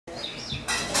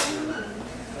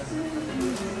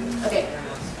Okay.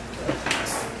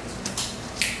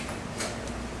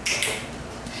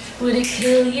 Would it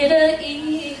kill you to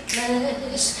eat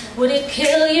less? Would it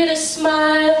kill you to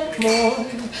smile more?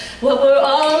 What were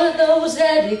all of those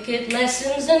etiquette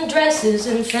lessons and dresses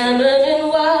and feminine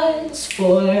wiles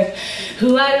for?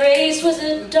 Who I raised was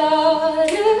a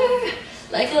daughter,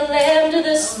 like a lamb to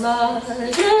the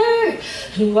slaughter.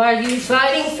 Who are you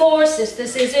fighting for, sis?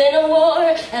 This isn't a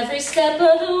war. Every step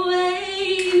of the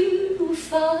way you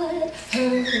fought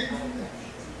her.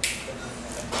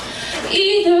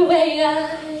 Either way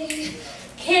I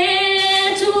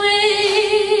can't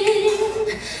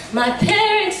win. My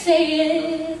parents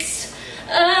say it's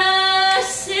a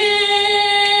sin.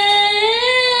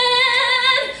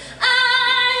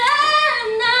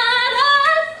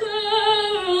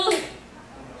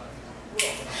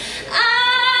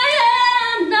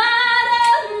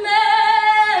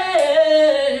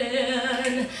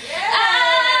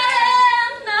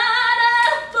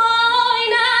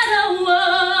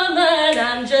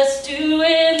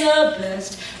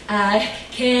 I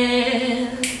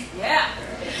can. Yeah.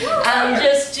 I'm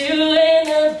just doing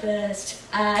the best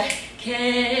I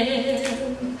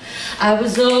can. I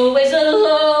was always a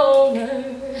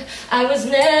loner. I was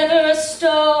never a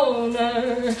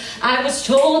stoner. I was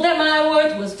told that my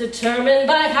worth was determined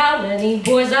by how many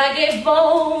boys I gave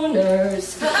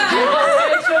boners. Had no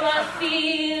words for my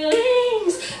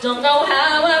feelings. Don't know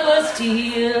how I was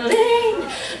dealing.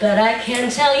 But I can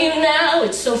tell you now,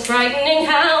 it's so frightening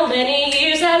how many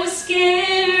years I was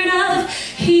scared of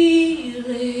healing.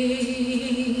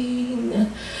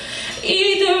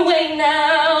 Either way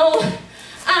now,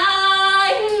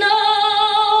 I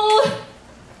know,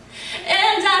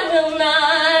 and I will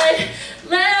not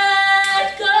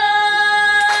let go.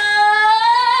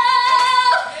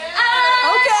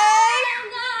 Okay. I'm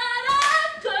not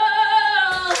a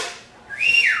girl.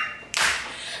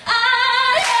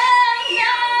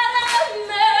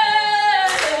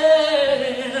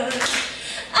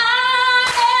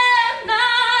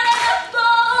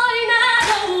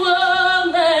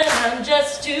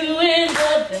 Doing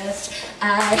the best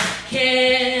I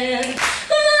can.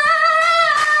 Oh,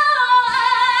 I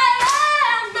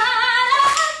am not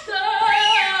a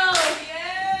girl.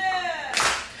 Yeah.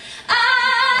 I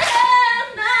am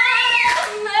not a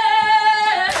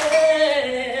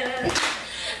man.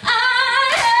 I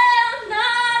am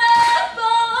not a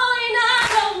boy,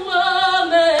 not a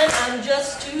woman. I'm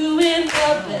just doing the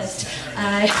best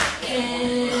I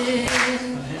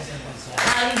can.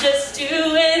 I'm just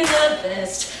doing the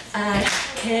best I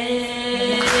can.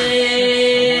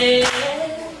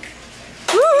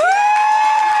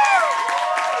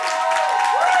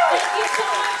 Thank you so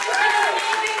much for being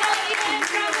amazing.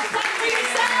 Everyone clap for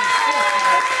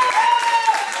yourself.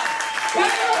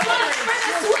 Round of applause for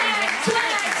the swag.